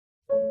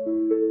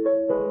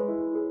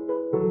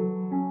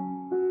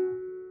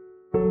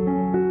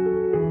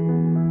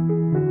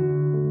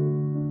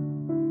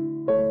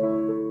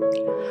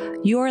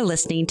You're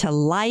listening to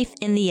Life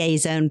in the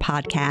A-Zone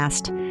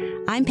podcast.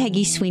 I'm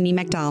Peggy Sweeney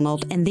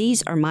McDonald, and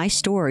these are my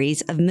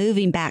stories of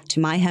moving back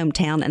to my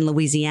hometown in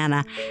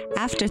Louisiana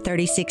after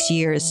 36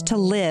 years to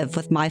live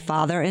with my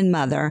father and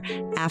mother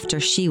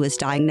after she was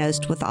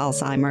diagnosed with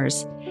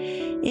Alzheimer's.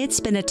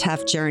 It's been a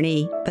tough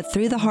journey, but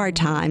through the hard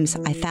times,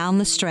 I found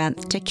the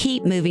strength to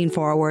keep moving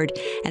forward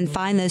and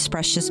find those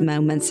precious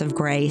moments of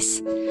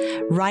grace.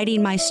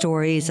 Writing my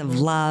stories of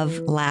love,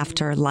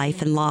 laughter,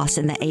 life, and loss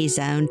in the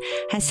A-Zone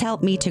has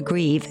helped me to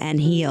grieve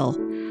and heal.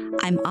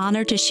 I'm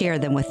honored to share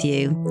them with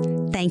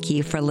you. Thank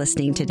you for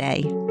listening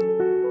today.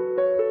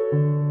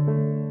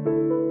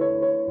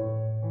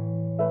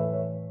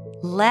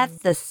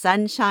 Let the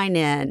sunshine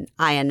in,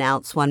 I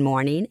announce one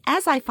morning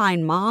as I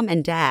find Mom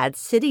and Dad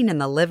sitting in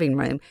the living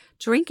room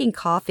drinking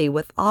coffee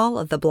with all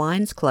of the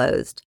blinds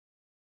closed.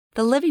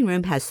 The living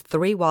room has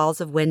 3 walls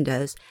of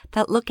windows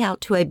that look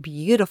out to a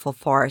beautiful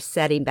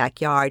forest-setting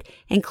backyard,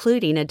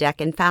 including a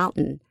deck and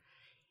fountain.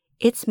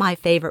 It's my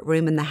favorite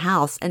room in the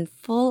house and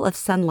full of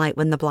sunlight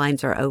when the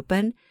blinds are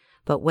open,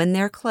 but when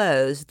they're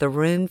closed, the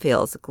room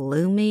feels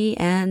gloomy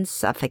and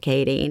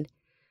suffocating.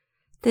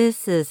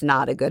 This is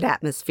not a good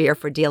atmosphere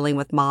for dealing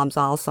with Mom's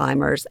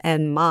Alzheimer's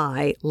and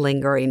my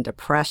lingering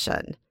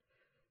depression.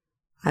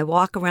 I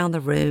walk around the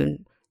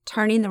room,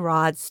 turning the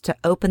rods to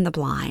open the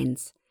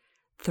blinds.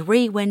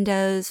 3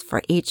 windows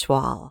for each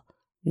wall,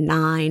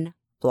 9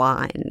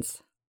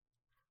 blinds.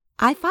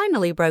 I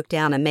finally broke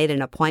down and made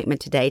an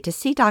appointment today to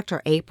see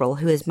Dr. April,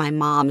 who is my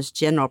mom's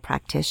general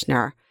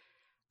practitioner.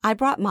 I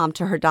brought Mom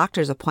to her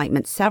doctor's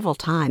appointment several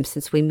times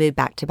since we moved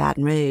back to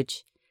Baton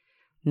Rouge.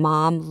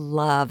 Mom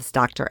loves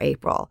Dr.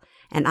 April,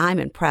 and I'm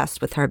impressed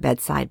with her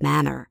bedside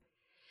manner.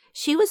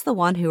 She was the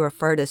one who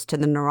referred us to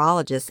the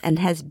neurologist and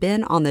has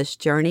been on this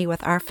journey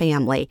with our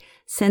family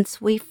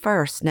since we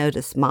first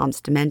noticed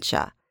Mom's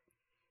dementia.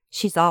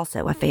 She's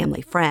also a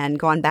family friend,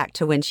 going back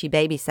to when she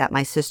babysat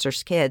my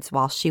sister's kids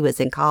while she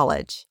was in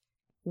college.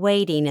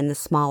 Waiting in the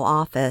small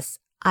office,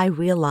 I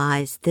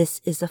realize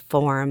this is a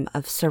form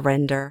of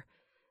surrender.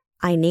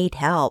 I need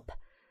help.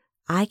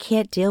 I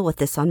can't deal with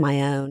this on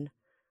my own.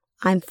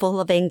 I'm full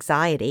of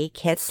anxiety,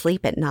 can't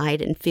sleep at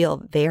night, and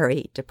feel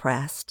very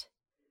depressed.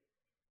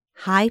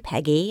 Hi,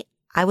 Peggy.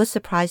 I was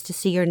surprised to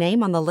see your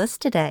name on the list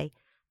today.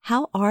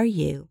 How are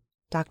you?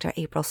 Dr.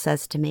 April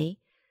says to me.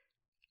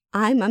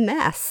 I'm a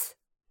mess.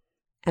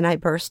 And I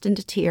burst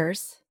into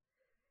tears.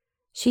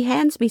 She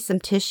hands me some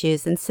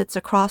tissues and sits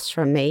across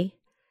from me.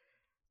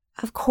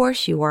 Of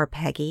course you are,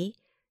 Peggy.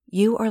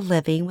 You are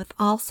living with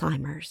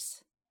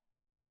Alzheimer's.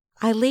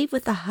 I leave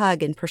with a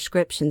hug and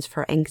prescriptions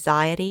for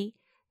anxiety,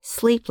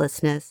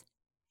 sleeplessness,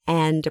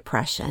 and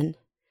depression.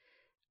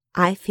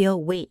 I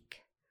feel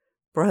weak,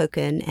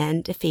 broken,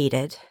 and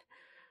defeated.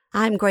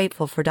 I'm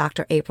grateful for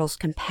Dr. April's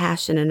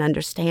compassion and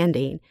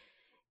understanding.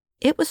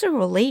 It was a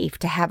relief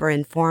to have her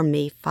inform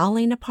me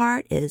falling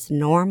apart is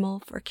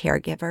normal for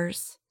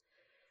caregivers.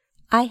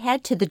 I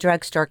head to the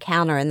drugstore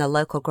counter in the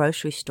local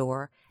grocery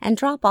store and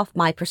drop off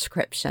my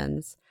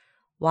prescriptions.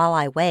 While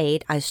I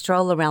wait, I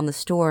stroll around the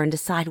store and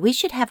decide we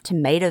should have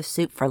tomato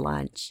soup for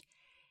lunch.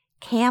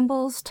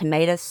 Campbell's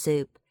tomato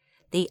soup,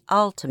 the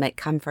ultimate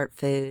comfort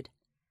food.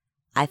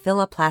 I fill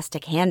a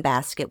plastic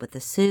handbasket with the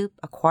soup,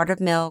 a quart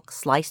of milk,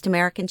 sliced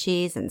American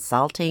cheese, and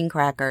saltine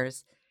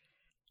crackers.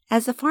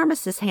 As the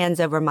pharmacist hands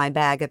over my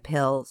bag of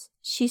pills,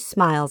 she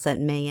smiles at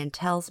me and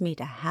tells me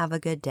to have a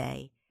good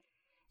day.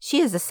 She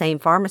is the same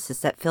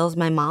pharmacist that fills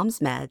my mom's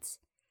meds.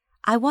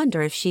 I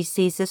wonder if she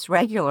sees this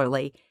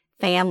regularly,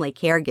 family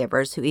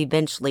caregivers who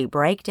eventually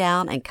break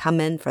down and come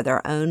in for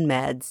their own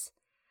meds.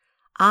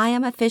 I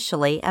am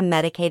officially a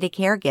medicated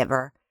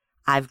caregiver.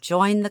 I've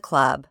joined the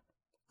club.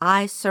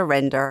 I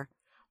surrender.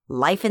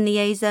 Life in the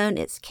A-Zone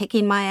is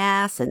kicking my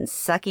ass and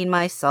sucking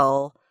my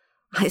soul.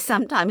 I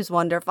sometimes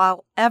wonder if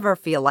I'll ever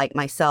feel like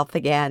myself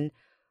again.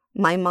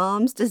 My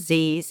mom's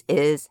disease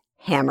is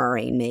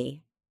hammering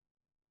me.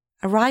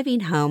 Arriving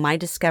home, I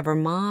discover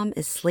Mom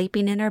is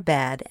sleeping in her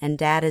bed and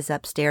Dad is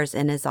upstairs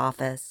in his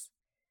office.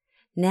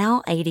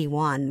 Now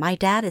 81, my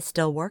dad is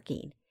still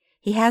working.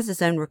 He has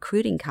his own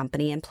recruiting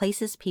company and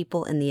places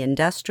people in the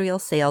industrial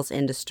sales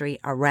industry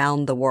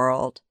around the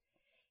world.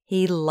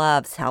 He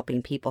loves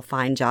helping people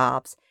find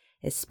jobs,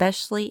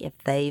 especially if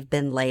they've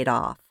been laid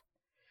off.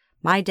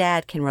 My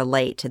dad can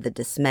relate to the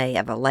dismay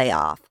of a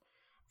layoff.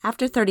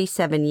 After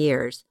 37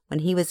 years,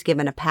 when he was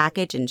given a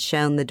package and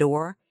shown the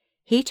door,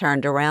 he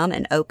turned around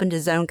and opened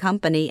his own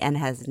company and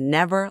has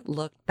never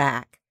looked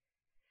back.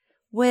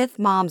 With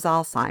Mom's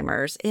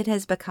Alzheimer's, it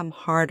has become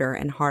harder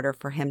and harder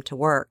for him to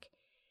work.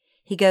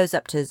 He goes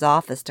up to his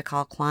office to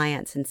call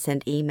clients and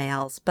send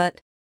emails,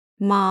 but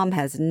Mom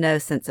has no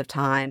sense of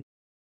time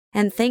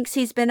and thinks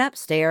he's been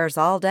upstairs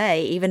all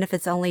day, even if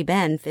it's only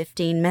been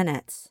 15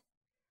 minutes.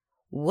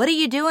 "What are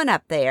you doing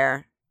up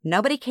there?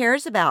 Nobody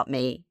cares about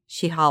me,"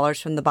 she hollers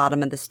from the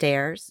bottom of the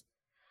stairs.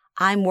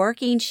 "I'm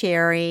working,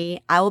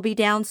 Sherry. I will be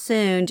down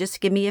soon.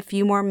 Just give me a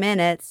few more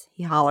minutes,"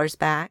 he hollers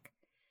back.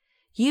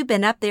 "You've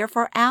been up there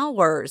for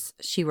hours,"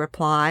 she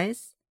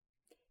replies.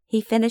 He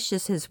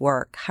finishes his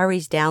work,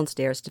 hurries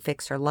downstairs to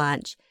fix her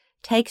lunch,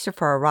 takes her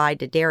for a ride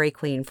to Dairy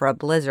Queen for a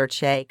Blizzard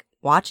shake,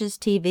 watches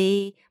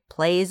TV,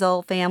 plays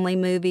old family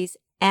movies,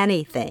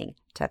 anything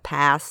to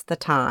pass the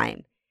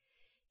time.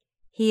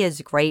 He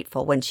is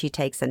grateful when she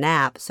takes a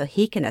nap so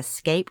he can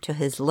escape to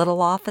his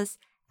little office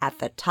at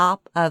the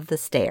top of the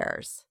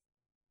stairs.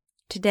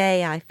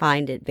 Today I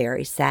find it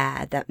very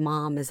sad that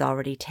Mom is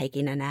already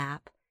taking a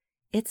nap.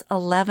 It's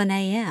 11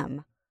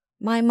 a.m.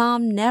 My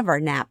mom never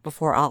napped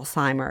before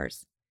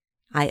Alzheimer's.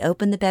 I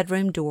open the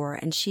bedroom door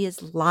and she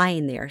is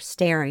lying there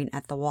staring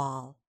at the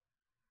wall.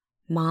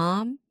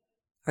 Mom,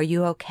 are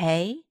you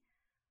okay?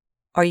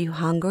 Are you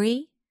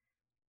hungry?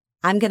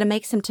 I'm going to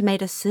make some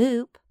tomato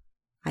soup,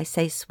 I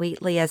say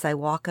sweetly as I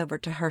walk over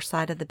to her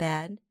side of the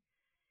bed.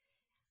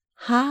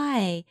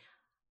 Hi.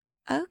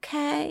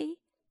 Okay,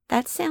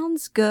 that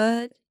sounds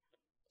good,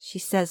 she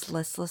says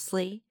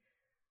listlessly.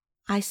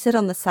 I sit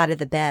on the side of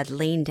the bed,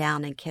 lean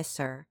down and kiss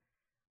her.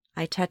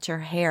 I touch her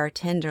hair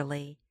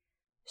tenderly.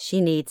 She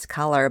needs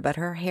color, but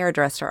her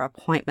hairdresser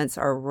appointments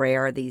are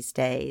rare these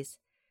days.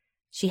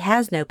 She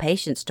has no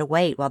patience to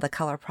wait while the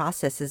color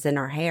processes in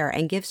her hair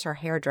and gives her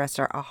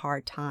hairdresser a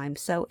hard time,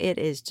 so it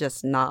is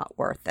just not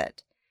worth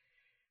it.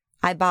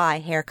 I buy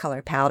hair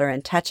color powder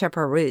and touch up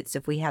her roots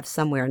if we have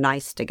somewhere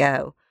nice to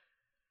go.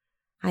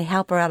 I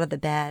help her out of the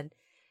bed.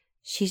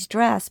 She's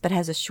dressed but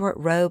has a short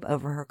robe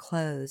over her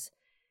clothes.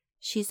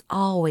 She's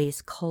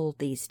always cold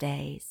these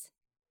days.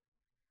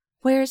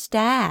 Where's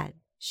Dad?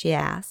 She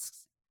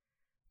asks.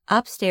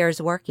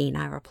 Upstairs working,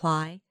 I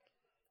reply.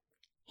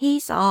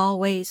 He's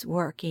always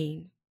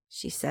working,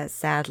 she says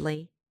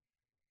sadly.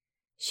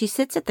 She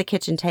sits at the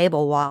kitchen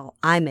table while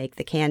I make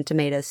the canned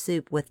tomato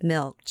soup with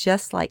milk,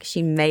 just like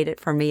she made it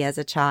for me as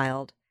a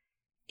child.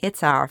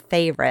 It's our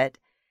favorite.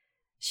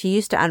 She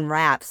used to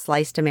unwrap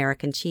sliced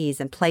American cheese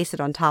and place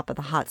it on top of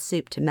the hot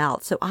soup to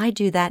melt, so I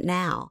do that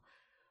now.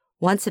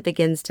 Once it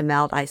begins to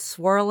melt, I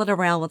swirl it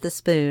around with a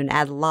spoon,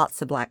 add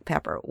lots of black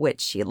pepper,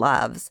 which she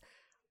loves.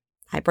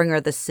 I bring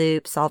her the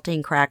soup,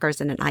 saltine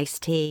crackers, and an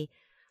iced tea.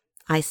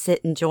 I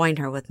sit and join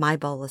her with my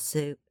bowl of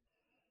soup.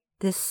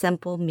 This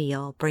simple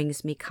meal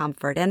brings me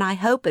comfort, and I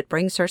hope it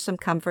brings her some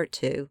comfort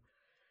too.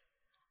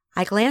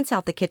 I glance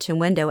out the kitchen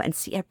window and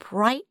see a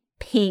bright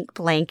pink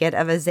blanket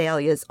of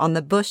azaleas on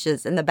the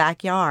bushes in the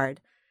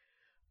backyard.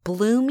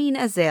 Blooming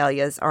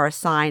azaleas are a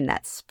sign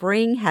that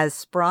spring has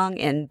sprung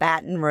in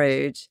Baton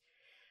Rouge.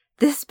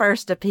 This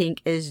burst of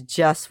pink is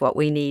just what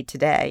we need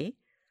today.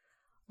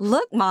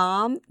 Look,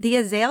 Mom, the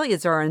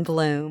azaleas are in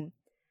bloom.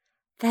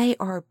 They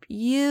are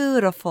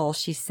beautiful,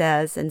 she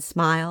says and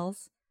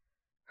smiles.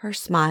 Her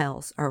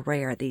smiles are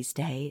rare these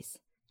days.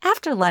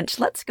 After lunch,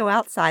 let's go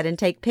outside and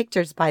take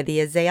pictures by the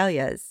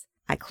azaleas.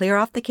 I clear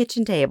off the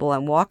kitchen table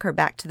and walk her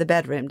back to the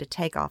bedroom to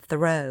take off the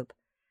robe.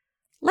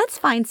 Let's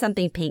find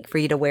something pink for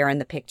you to wear in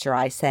the picture,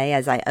 I say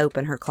as I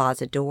open her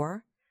closet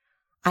door.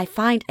 I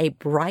find a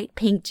bright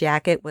pink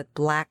jacket with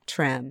black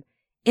trim.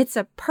 It's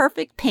a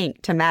perfect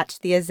pink to match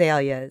the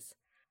azaleas.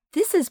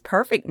 This is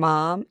perfect,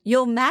 Mom.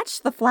 You'll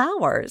match the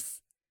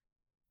flowers.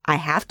 I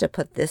have to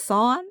put this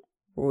on?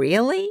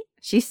 Really?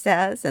 She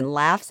says and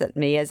laughs at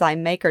me as I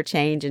make her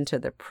change into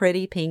the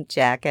pretty pink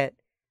jacket.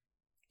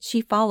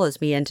 She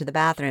follows me into the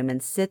bathroom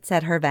and sits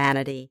at her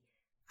vanity.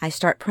 I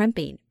start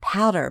primping: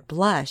 powder,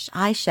 blush,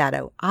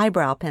 eyeshadow,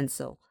 eyebrow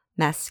pencil,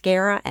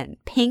 mascara,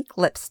 and pink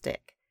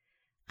lipstick.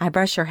 I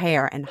brush her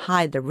hair and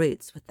hide the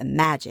roots with the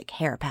magic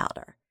hair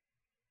powder.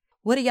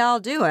 What are y'all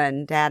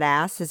doing? Dad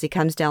asks as he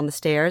comes down the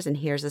stairs and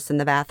hears us in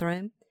the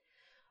bathroom.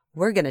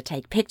 We're going to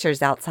take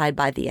pictures outside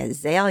by the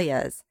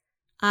azaleas.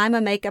 I'm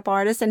a makeup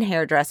artist and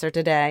hairdresser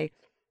today.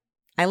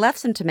 I left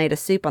some tomato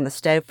soup on the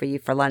stove for you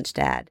for lunch,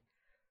 Dad.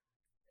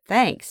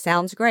 Thanks,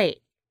 sounds great.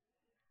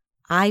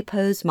 I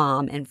pose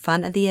Mom in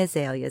front of the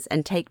azaleas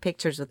and take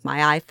pictures with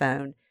my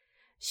iPhone.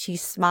 She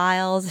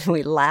smiles and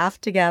we laugh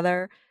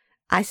together.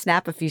 I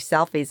snap a few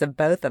selfies of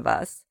both of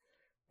us.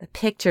 The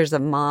pictures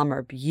of Mom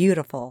are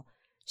beautiful.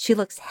 She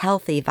looks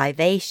healthy,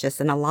 vivacious,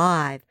 and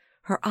alive.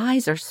 Her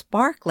eyes are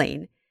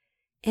sparkling.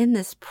 In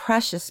this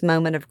precious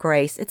moment of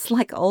grace, it's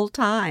like old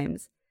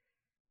times.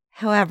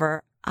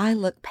 However, I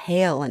look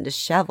pale and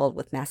disheveled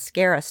with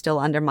mascara still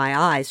under my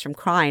eyes from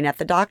crying at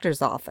the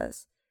doctor's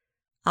office.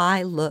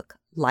 I look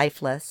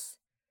lifeless.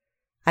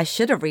 I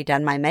should have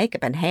redone my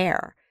makeup and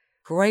hair.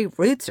 Gray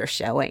roots are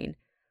showing.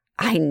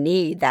 I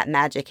need that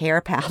magic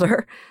hair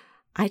powder.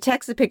 I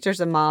text the pictures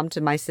of Mom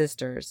to my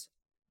sisters.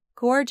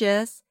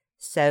 Gorgeous.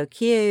 So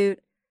cute.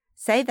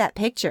 Save that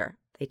picture,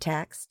 they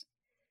text.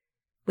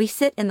 We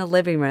sit in the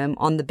living room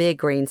on the big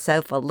green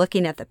sofa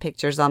looking at the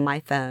pictures on my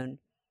phone.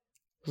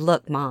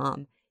 Look,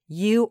 Mom,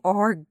 you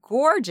are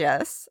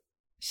gorgeous.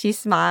 She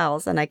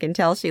smiles, and I can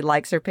tell she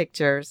likes her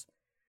pictures.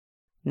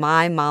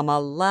 My mama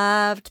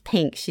loved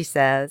pink, she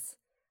says.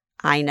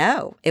 I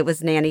know, it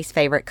was Nanny's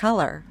favorite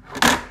color.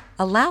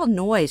 A loud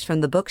noise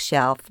from the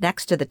bookshelf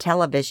next to the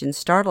television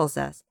startles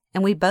us,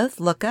 and we both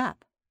look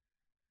up.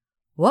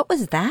 What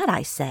was that,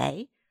 I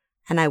say,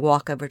 and I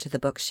walk over to the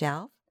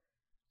bookshelf.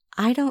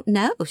 I don't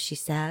know, she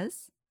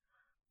says.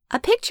 A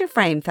picture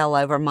frame fell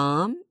over,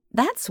 Mom.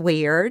 That's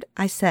weird,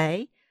 I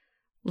say.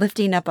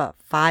 lifting up a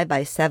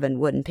 5x7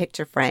 wooden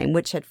picture frame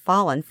which had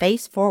fallen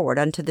face forward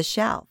onto the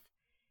shelf.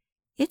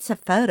 It's a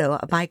photo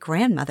of my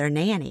grandmother,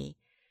 Nanny,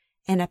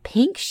 in a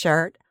pink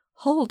shirt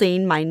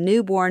holding my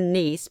newborn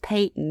niece,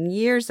 Peyton,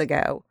 years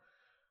ago.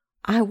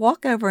 I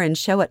walk over and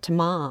show it to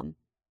Mom.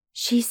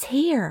 "She's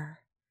here.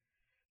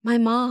 My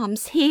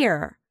mom's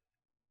here,"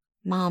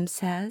 Mom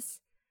says.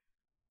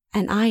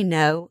 And I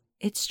know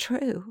it's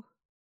true.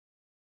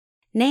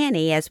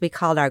 Nanny, as we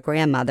called our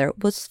grandmother,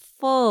 was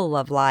full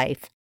of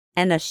life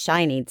and a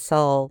shining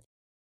soul.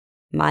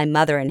 My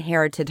mother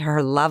inherited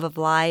her love of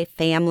life,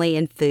 family,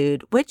 and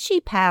food, which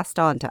she passed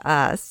on to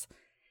us.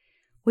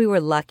 We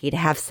were lucky to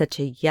have such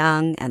a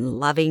young and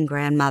loving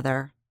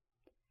grandmother.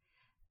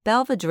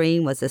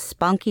 Belvidrine was a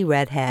spunky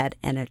redhead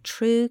and a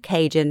true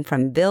Cajun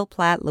from Ville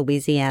Platte,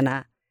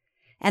 Louisiana,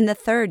 and the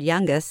third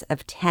youngest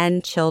of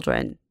 10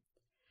 children.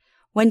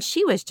 When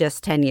she was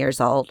just 10 years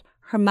old,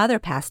 her mother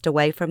passed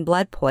away from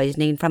blood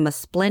poisoning from a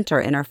splinter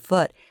in her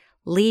foot,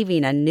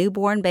 leaving a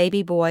newborn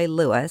baby boy,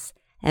 Louis,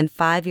 and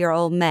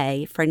 5-year-old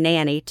May for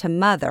Nanny to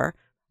mother,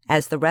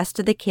 as the rest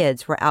of the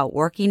kids were out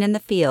working in the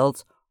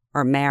fields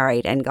or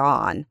married and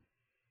gone.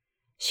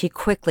 She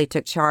quickly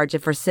took charge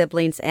of her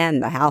siblings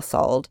and the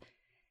household.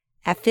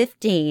 At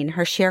 15,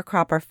 her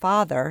sharecropper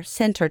father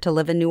sent her to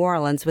live in New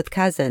Orleans with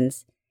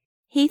cousins.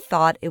 He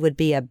thought it would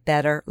be a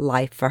better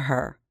life for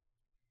her.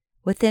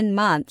 Within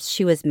months,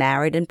 she was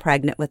married and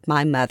pregnant with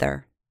my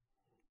mother.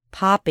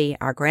 Poppy,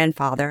 our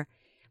grandfather,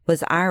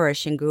 was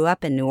Irish and grew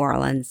up in New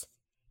Orleans.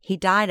 He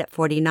died at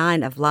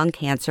 49 of lung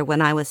cancer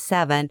when I was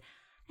 7,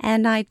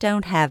 and I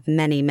don't have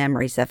many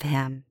memories of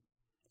him.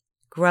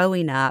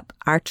 Growing up,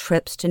 our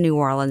trips to New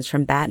Orleans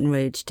from Baton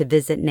Rouge to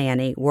visit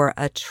Nanny were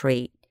a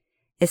treat,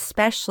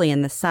 especially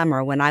in the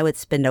summer when I would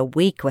spend a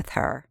week with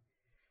her.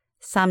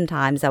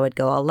 Sometimes I would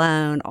go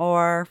alone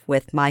or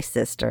with my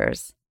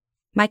sisters.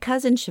 My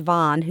cousin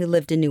Siobhan, who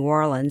lived in New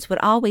Orleans, would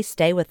always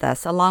stay with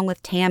us, along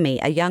with Tammy,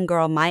 a young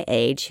girl my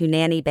age who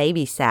Nanny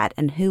babysat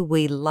and who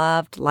we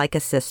loved like a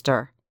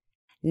sister.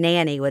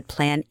 Nanny would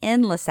plan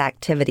endless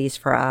activities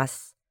for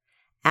us.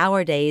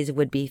 Our days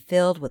would be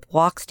filled with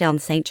walks down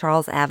St.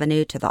 Charles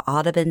Avenue to the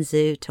Audubon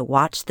Zoo to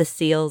watch the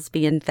seals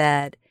being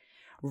fed,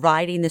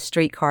 riding the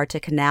streetcar to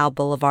Canal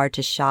Boulevard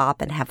to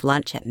shop and have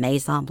lunch at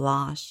Maison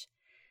Blanche,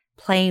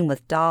 playing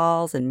with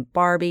dolls and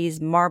Barbies,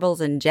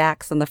 marbles, and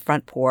jacks on the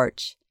front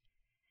porch.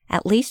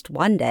 At least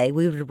one day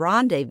we would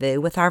rendezvous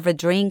with our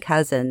Vadrine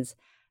cousins,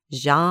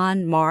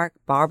 Jean, Marc,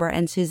 Barbara,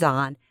 and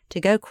Suzanne, to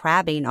go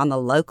crabbing on the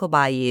local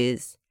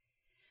bayous.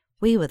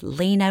 We would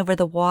lean over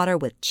the water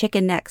with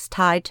chicken necks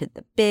tied to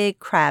the big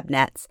crab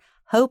nets,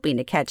 hoping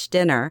to catch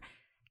dinner,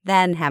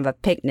 then have a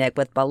picnic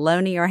with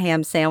bologna or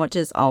ham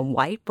sandwiches on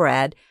white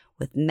bread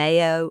with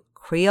mayo,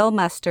 Creole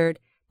mustard,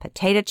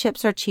 potato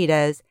chips or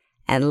Cheetos,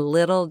 and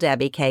Little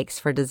Debbie cakes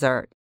for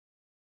dessert.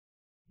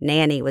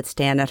 Nanny would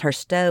stand at her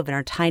stove in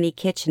her tiny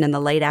kitchen in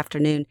the late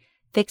afternoon,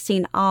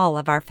 fixing all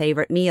of our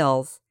favorite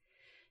meals.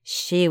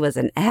 She was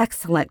an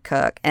excellent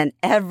cook, and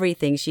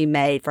everything she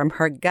made, from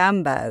her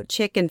gumbo,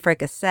 chicken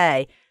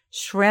fricassee,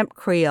 shrimp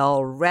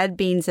creole, red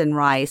beans and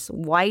rice,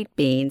 white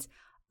beans,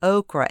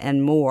 okra,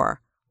 and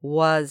more,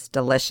 was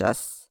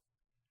delicious.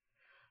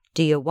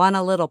 "Do you want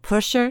a little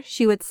pusher?"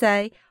 she would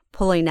say,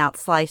 pulling out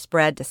sliced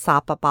bread to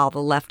sop up all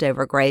the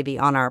leftover gravy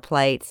on our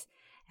plates.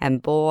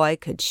 And boy,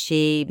 could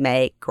she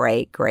make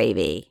great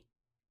gravy.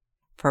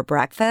 For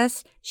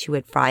breakfast, she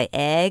would fry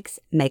eggs,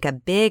 make a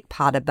big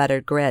pot of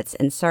buttered grits,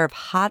 and serve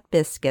hot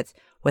biscuits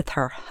with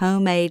her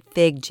homemade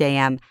fig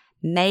jam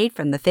made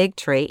from the fig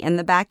tree in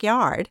the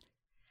backyard.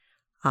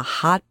 A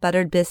hot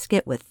buttered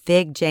biscuit with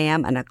fig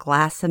jam and a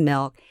glass of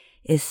milk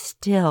is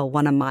still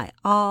one of my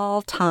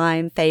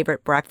all-time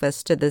favorite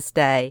breakfasts to this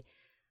day,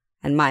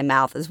 and my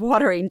mouth is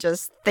watering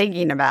just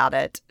thinking about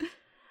it.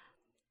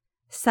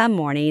 Some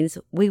mornings,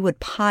 we would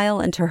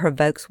pile into her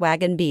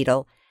Volkswagen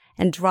Beetle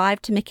and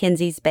drive to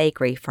Mackenzie's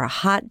Bakery for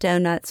hot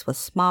donuts with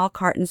small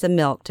cartons of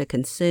milk to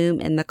consume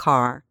in the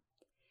car.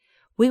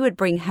 We would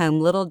bring home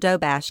little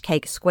Dobash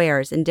cake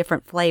squares in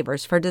different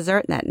flavors for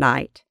dessert that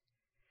night.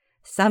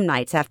 Some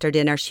nights after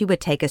dinner, she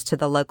would take us to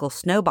the local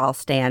snowball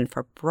stand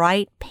for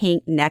bright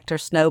pink nectar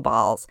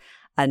snowballs,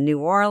 a New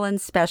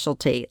Orleans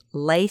specialty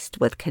laced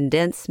with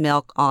condensed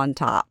milk on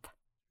top.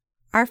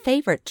 Our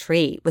favorite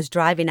treat was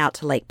driving out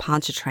to Lake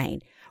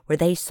Pontchartrain, where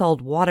they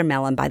sold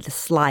watermelon by the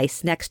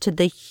slice next to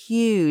the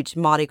huge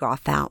Mardi Gras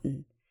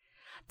fountain.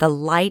 The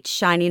light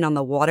shining on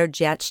the water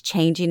jets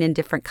changing in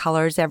different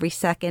colors every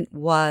second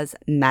was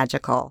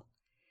magical.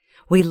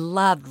 We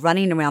loved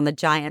running around the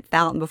giant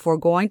fountain before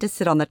going to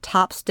sit on the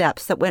top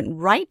steps that went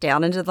right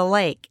down into the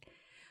lake.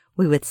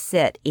 We would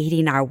sit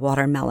eating our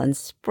watermelons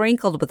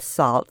sprinkled with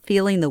salt,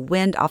 feeling the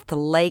wind off the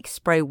lake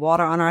spray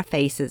water on our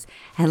faces,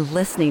 and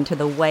listening to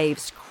the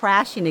waves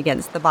crashing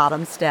against the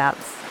bottom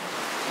steps.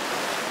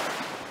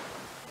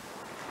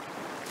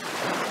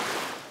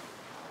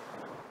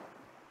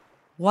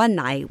 One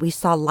night, we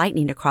saw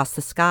lightning across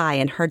the sky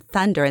and heard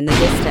thunder in the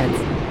distance.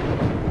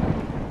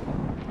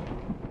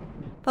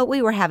 But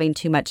we were having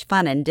too much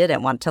fun and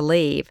didn't want to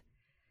leave.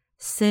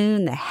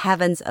 Soon the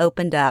heavens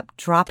opened up,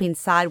 dropping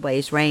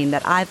sideways rain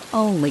that I've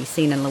only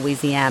seen in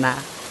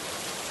Louisiana.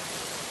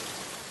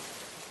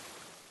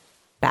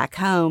 Back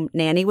home,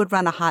 Nanny would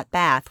run a hot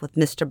bath with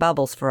Mr.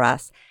 Bubbles for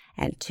us,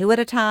 and 2 at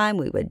a time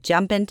we would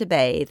jump in to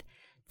bathe,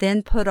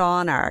 then put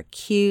on our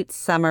cute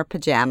summer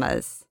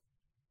pajamas.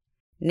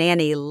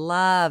 Nanny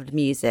loved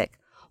music.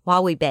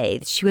 While we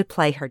bathed, she would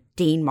play her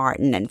Dean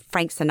Martin and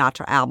Frank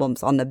Sinatra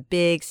albums on the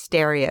big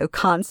stereo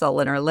console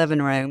in her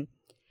living room.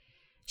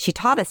 She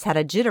taught us how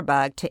to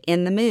jitterbug to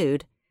end the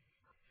mood.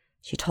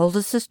 She told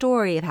us the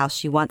story of how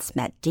she once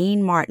met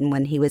Dean Martin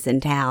when he was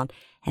in town,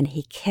 and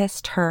he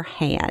kissed her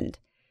hand.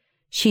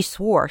 She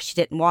swore she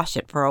didn't wash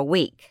it for a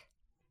week.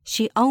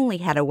 She only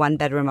had a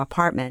 1-bedroom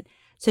apartment,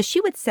 so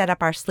she would set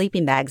up our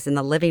sleeping bags in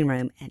the living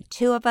room, and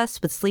 2 of us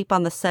would sleep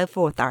on the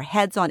sofa with our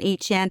heads on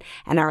each end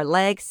and our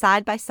legs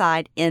side by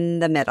side in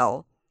the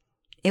middle.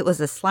 It was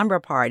a slumber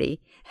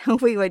party, and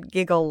we would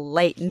giggle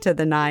late into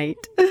the night.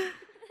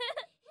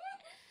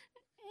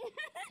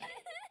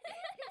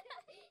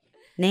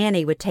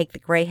 Nanny would take the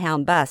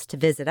Greyhound bus to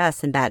visit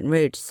us in Baton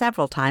Rouge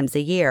several times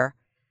a year.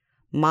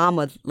 Mom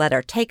would let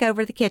her take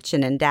over the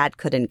kitchen, and Dad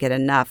couldn't get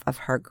enough of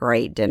her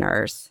great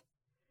dinners.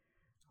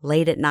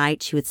 Late at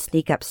night, she would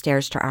sneak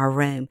upstairs to our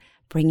room,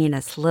 bringing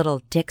us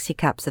little Dixie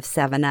cups of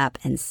 7-Up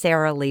and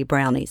Sara Lee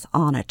brownies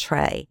on a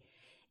tray.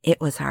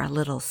 It was our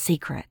little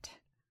secret.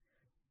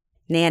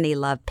 Nanny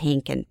loved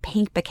pink, and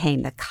pink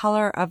became the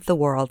color of the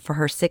world for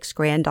her 6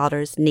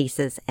 granddaughters,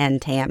 nieces,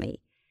 and Tammy.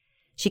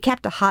 She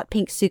kept a hot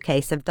pink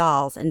suitcase of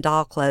dolls and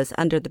doll clothes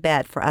under the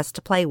bed for us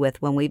to play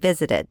with when we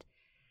visited.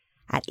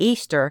 At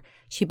Easter,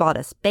 she bought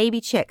us baby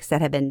chicks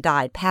that had been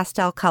dyed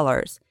pastel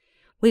colors.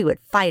 We would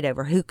fight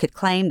over who could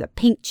claim the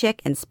pink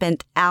chick and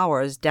spent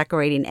hours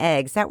decorating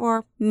eggs that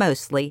were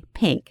mostly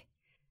pink.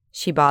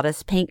 She bought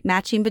us pink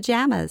matching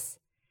pajamas.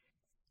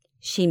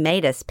 She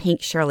made us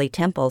pink Shirley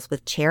Temples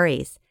with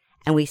cherries,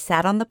 and we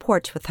sat on the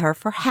porch with her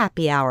for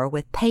happy hour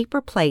with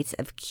paper plates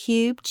of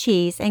cube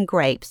cheese and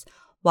grapes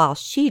while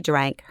she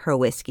drank her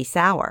whiskey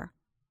sour.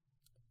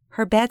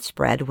 Her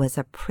bedspread was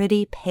a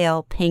pretty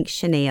pale pink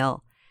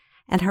chenille,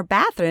 and her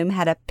bathroom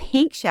had a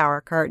pink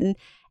shower curtain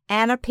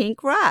and a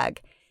pink rug.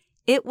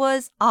 It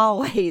was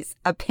always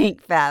a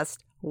pink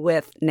fest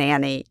with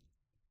Nanny.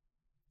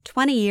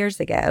 20 years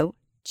ago,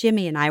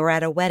 Jimmy and I were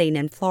at a wedding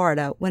in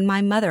Florida when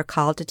my mother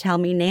called to tell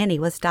me Nanny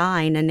was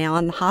dying and now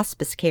in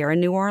hospice care in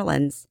New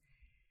Orleans.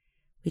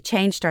 We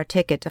changed our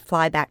ticket to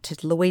fly back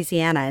to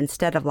Louisiana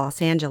instead of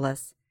Los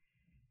Angeles.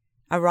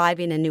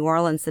 Arriving in New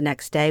Orleans the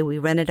next day, we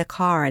rented a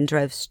car and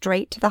drove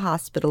straight to the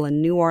hospital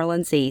in New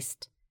Orleans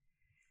East.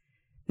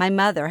 My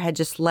mother had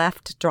just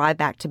left to drive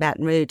back to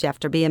Baton Rouge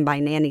after being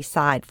by Nanny's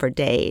side for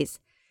days.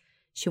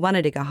 She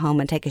wanted to go home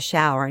and take a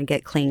shower and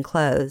get clean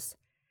clothes.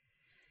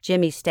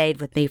 Jimmy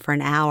stayed with me for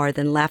an hour,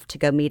 then left to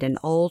go meet an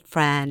old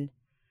friend.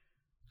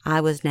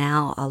 I was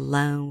now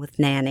alone with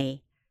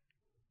Nanny.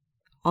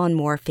 On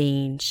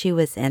morphine, she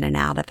was in and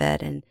out of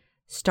it and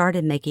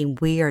started making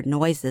weird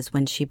noises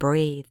when she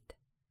breathed.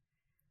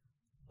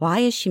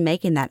 "Why is she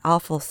making that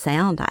awful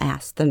sound?" I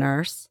asked the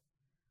nurse.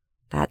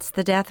 "That's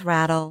the death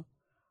rattle.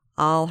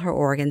 All her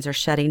organs are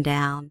shutting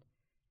down.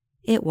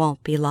 It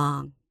won't be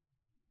long."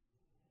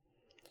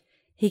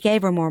 He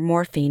gave her more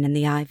morphine in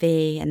the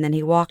IV, and then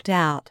he walked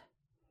out.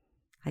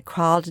 I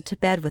crawled into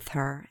bed with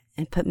her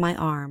and put my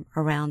arm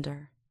around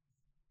her.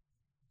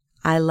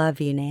 "I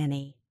love you,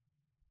 Nanny.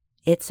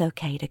 It's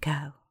okay to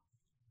go.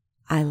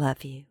 I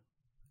love you,"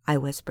 I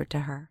whispered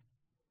to her.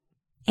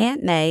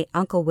 Aunt May,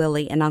 Uncle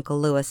Willie, and Uncle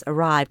Lewis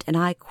arrived, and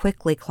I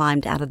quickly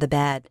climbed out of the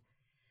bed.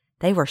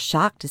 They were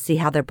shocked to see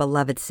how their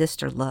beloved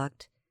sister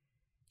looked.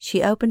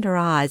 She opened her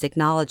eyes,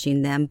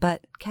 acknowledging them,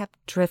 but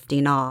kept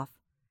drifting off.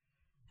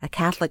 A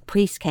Catholic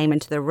priest came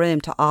into the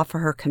room to offer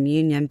her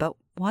communion, but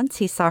once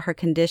he saw her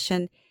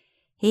condition,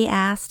 he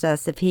asked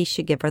us if he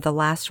should give her the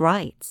last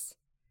rites.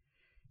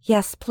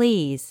 "Yes,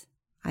 please,"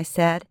 I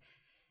said,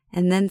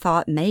 and then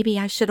thought maybe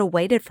I should have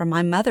waited for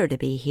my mother to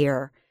be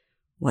here.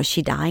 Was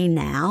she dying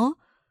now?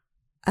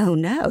 Oh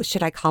no,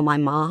 should I call my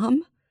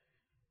mom?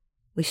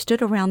 We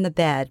stood around the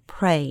bed,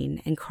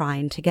 praying and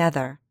crying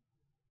together.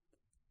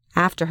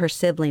 After her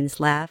siblings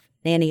left,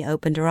 Nanny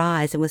opened her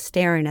eyes and was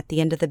staring at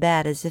the end of the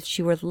bed as if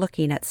she were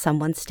looking at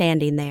someone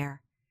standing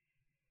there.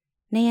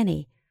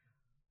 "Nanny,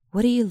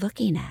 what are you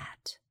looking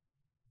at?"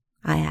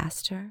 I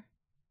asked her.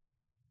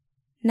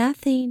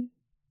 "Nothing."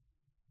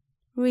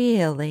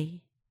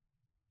 "Really?"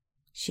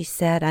 she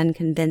said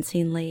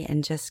unconvincingly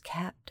and just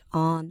kept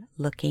on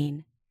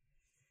looking.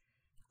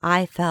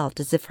 I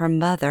felt as if her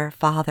mother,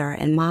 father,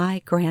 and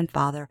my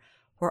grandfather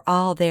were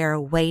all there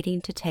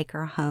waiting to take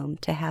her home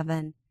to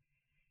heaven.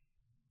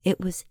 It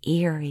was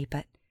eerie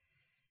but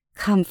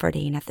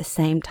comforting at the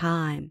same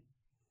time.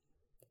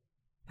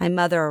 My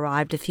mother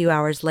arrived a few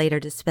hours later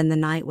to spend the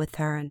night with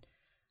her, and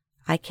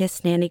I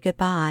kissed Nanny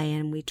goodbye,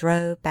 and we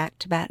drove back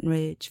to Baton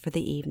Rouge for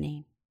the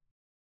evening.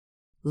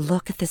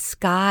 "Look at the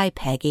sky,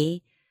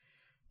 Peggy.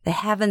 The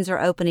heavens are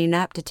opening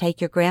up to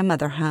take your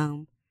grandmother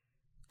home,"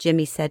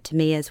 Jimmy said to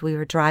me as we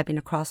were driving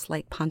across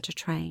Lake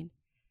Pontchartrain.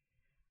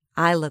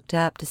 I looked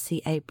up to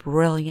see a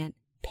brilliant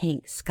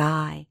pink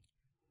sky.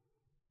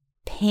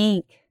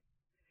 Pink.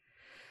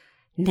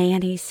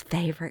 Nanny's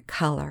favorite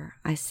color,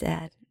 I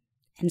said,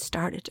 and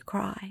started to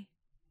cry.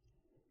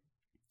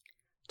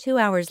 2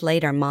 hours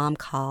later, Mom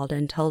called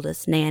and told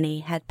us Nanny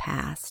had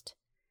passed.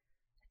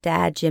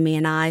 Dad, Jimmy,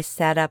 and I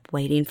sat up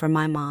waiting for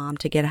my mom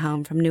to get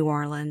home from New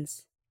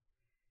Orleans.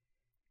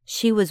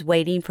 She was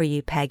waiting for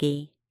you,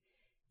 Peggy.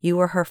 You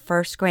were her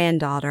first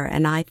granddaughter,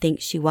 and I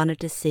think she wanted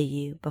to see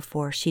you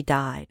before she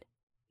died,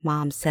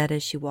 Mom said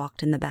as she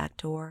walked in the back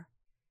door.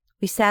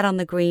 We sat on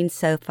the green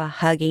sofa,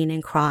 hugging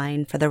and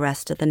crying for the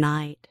rest of the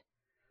night.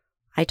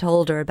 I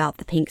told her about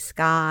the pink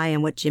sky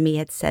and what Jimmy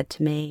had said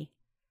to me.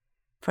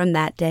 From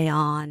that day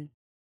on,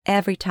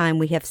 every time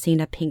we have seen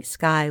a pink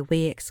sky,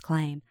 we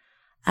exclaim,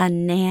 "A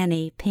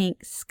Nanny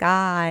pink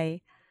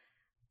sky!"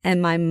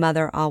 And my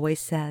mother always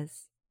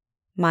says,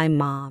 "My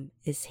mom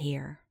is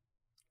here."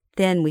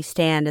 Then we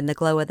stand in the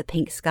glow of the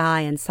pink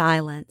sky in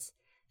silence,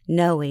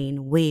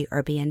 knowing we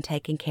are being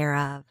taken care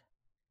of.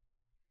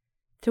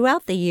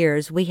 Throughout the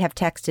years, we have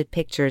texted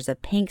pictures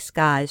of pink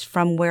skies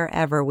from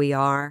wherever we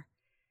are.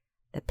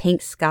 The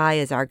pink sky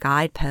is our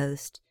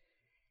guidepost,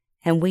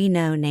 and we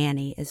know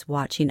Nanny is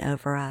watching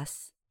over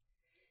us.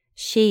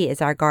 She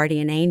is our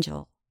guardian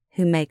angel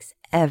who makes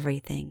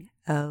everything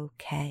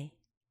okay.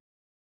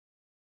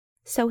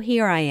 So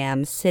here I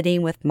am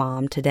sitting with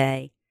Mom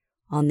today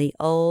on the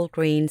old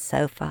green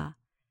sofa,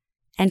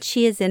 and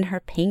she is in her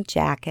pink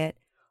jacket,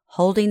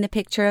 holding the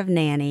picture of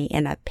Nanny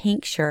in a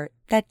pink shirt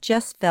that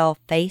just fell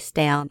face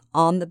down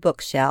on the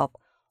bookshelf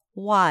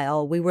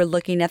while we were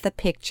looking at the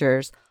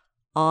pictures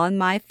on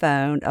my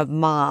phone of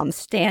Mom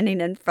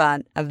standing in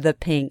front of the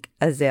pink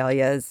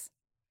azaleas.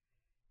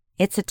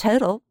 It's a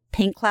total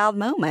pink cloud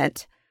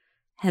moment,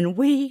 and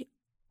we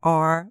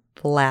are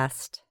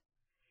blessed.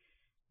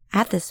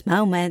 At this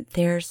moment,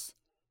 there's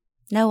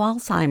no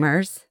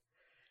Alzheimer's.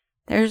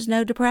 There's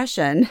no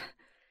depression.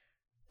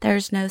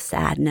 There's no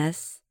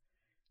sadness.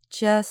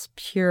 Just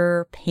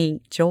pure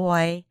pink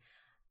joy.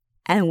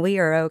 And we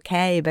are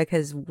okay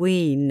because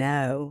we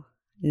know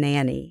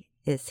Nanny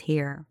is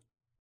here.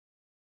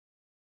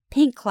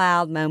 Pink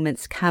cloud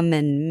moments come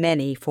in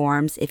many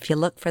forms if you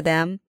look for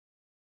them.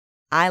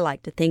 I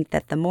like to think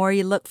that the more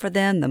you look for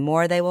them, the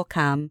more they will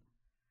come.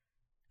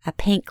 A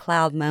pink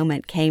cloud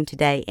moment came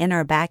today in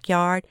our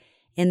backyard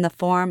in the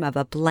form of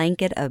a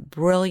blanket of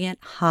brilliant,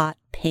 hot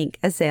pink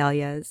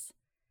azaleas.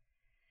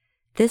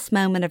 This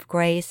moment of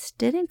grace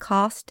didn't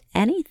cost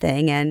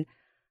anything and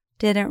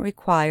didn't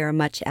require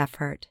much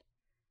effort,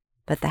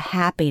 but the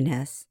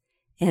happiness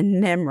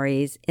and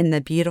memories in the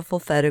beautiful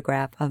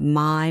photograph of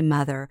my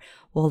mother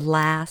will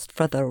last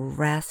for the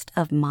rest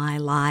of my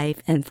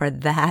life, and for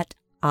that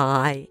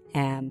I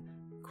am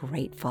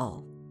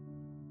grateful.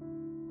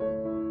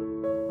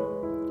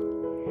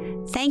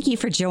 Thank you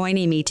for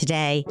joining me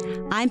today.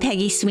 I'm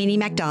Peggy Sweeney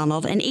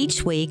McDonald, and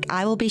each week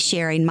I will be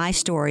sharing my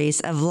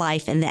stories of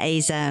life in the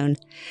A-Zone.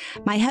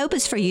 My hope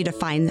is for you to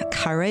find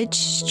courage,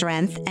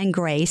 strength, and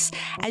grace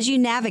as you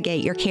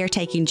navigate your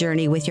caretaking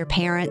journey with your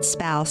parents,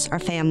 spouse, or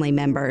family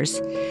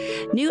members.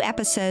 New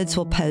episodes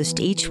will post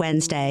each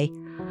Wednesday.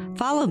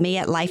 Follow me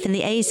at Life in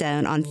the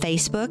A-Zone on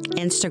Facebook,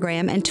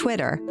 Instagram, and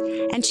Twitter.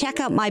 And check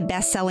out my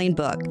best-selling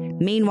book,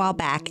 Meanwhile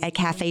Back at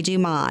Cafe Du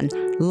Monde,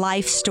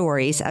 Life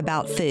Stories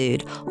About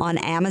Food, on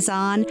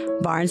Amazon,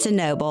 Barnes &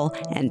 Noble,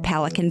 and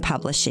Pelican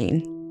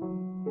Publishing.